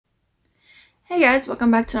Hey guys,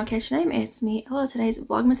 welcome back to nocatchyname. It's me, Ella. Today's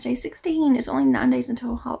Vlogmas day 16. It's only 9 days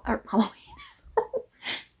until Halloween.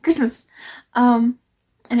 Christmas. And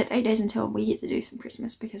it's 8 days until we get to do some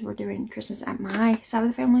Christmas because we're doing Christmas at my side of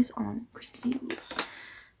the family's on Christmas Eve.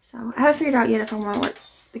 So I haven't figured out yet if I want to let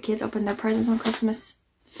the kids open their presents on Christmas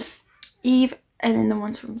Eve and then the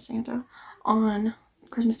ones from Santa on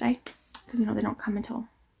Christmas Day. Because, you know, they don't come until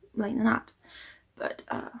late in the night. But,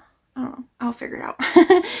 I don't know. I'll figure it out.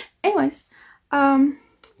 Anyways.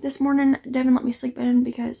 This morning Devin let me sleep in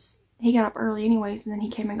because he got up early anyways, and then he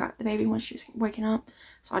came and got the baby when she was waking up,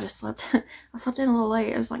 so I just slept. I slept in a little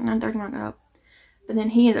late. It was like 9:30 when I got up, but then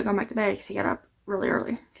he ended up going back to bed because he got up really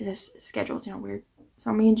early because his schedule is, you know, weird.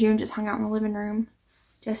 So me and June just hung out in the living room.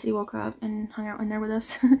 Jesse woke up and hung out in there with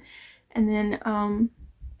us. And then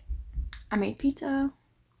I made pizza.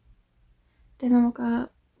 Devin woke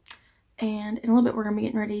up, and in a little bit we're gonna be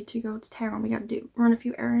getting ready to go to town. We got to run a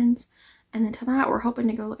few errands. And then tonight we're hoping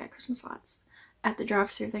to go look at Christmas lights at the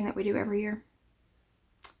drive-thru thing that we do every year.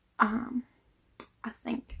 I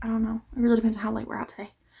think. I don't know. It really depends on how late we're out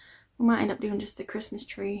today. We might end up doing just the Christmas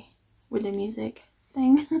tree with the music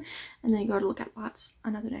thing. And then go to look at lights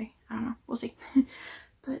another day. I don't know. We'll see.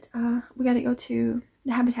 But we got to go to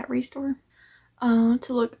the Habitat Restore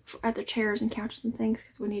to look at the chairs and couches and things.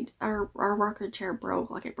 Because we need our rocker chair broke.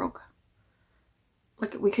 Like it broke.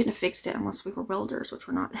 Like, we couldn't have fixed it unless we were welders, which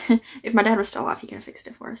we're not. If my dad was still alive, he could have fixed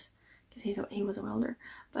it for us. Because he was a welder.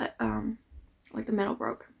 But, like, the metal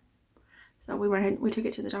broke. So we went ahead, we took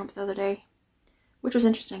it to the dump the other day. Which was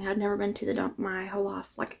interesting. I'd never been to the dump my whole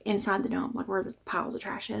life. Like, inside the dump. Like, where the piles of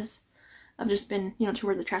trash is. I've just been, you know, to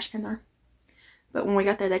where the trash cans are. But when we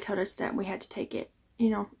got there, they told us that we had to take it, you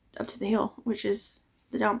know, up to the hill. Which is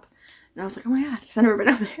the dump. And I was like, oh my god. Because I've never been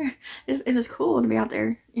out there. It was cool to be out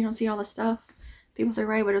there. You know, see all the stuff. People threw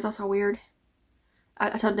away, but it was also weird.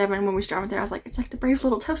 I told Devin when we was driving there, I was like, it's like the Brave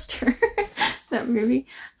Little Toaster, that movie,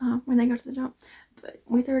 when they go to the dump. But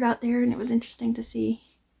we threw it out there, and it was interesting to see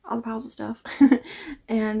all the piles of stuff.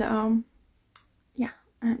 And, yeah,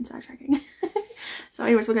 I'm sidetracking. So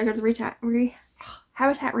anyways, we gotta go to the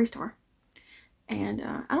Habitat Restore. And,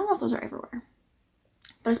 I don't know if those are everywhere.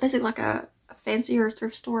 But it's basically like a fancier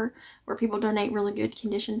thrift store where people donate really good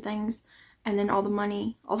condition things. And then all the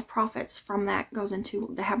money, all the profits from that goes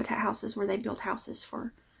into the Habitat houses where they build houses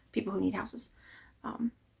for people who need houses.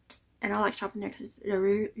 And I like shopping there because they're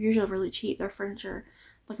usually really cheap. Their furniture,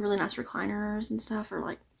 like really nice recliners and stuff, are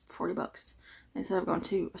like $40 instead of going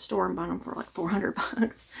to a store and buying them for like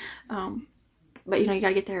 $400. But you know, you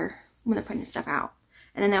gotta get there when they're putting stuff out.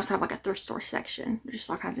 And then they also have like a thrift store section, just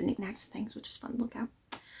all kinds of knickknacks and things, which is fun to look at.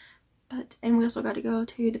 And we also got to go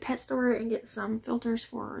to the pet store and get some filters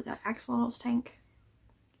for that axolotls tank.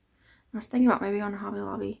 I was thinking about maybe going to Hobby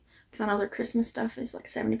Lobby because I know their Christmas stuff is like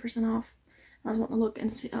 70% off. And I was wanting to look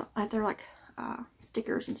and see at their like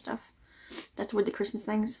stickers and stuff that's with the Christmas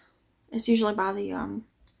things. It's usually by the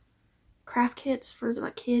craft kits for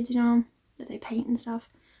like kids, you know, that they paint and stuff.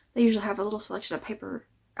 They usually have a little selection of paper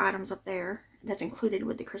items up there that's included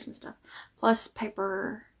with the Christmas stuff. Plus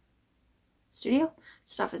Paper Studio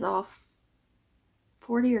stuff is off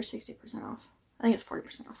 40 or 60% off. I think it's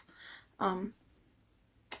 40% off.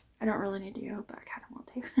 I don't really need to go, but I kind of want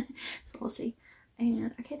to. So we'll see.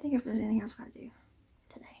 And I can't think if there's anything else I gotta do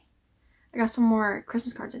today. I got some more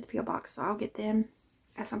Christmas cards at the P.O. box, so I'll get them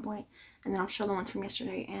at some point. And then I'll show the ones from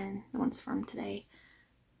yesterday and the ones from today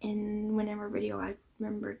in whenever video I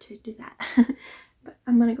remember to do that. But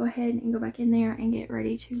I'm gonna go ahead and go back in there and get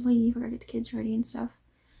ready to leave. I gotta get the kids ready and stuff.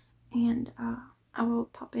 And I will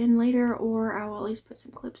pop in later, or I will at least put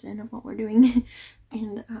some clips in of what we're doing.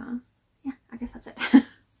 And yeah, I guess that's it.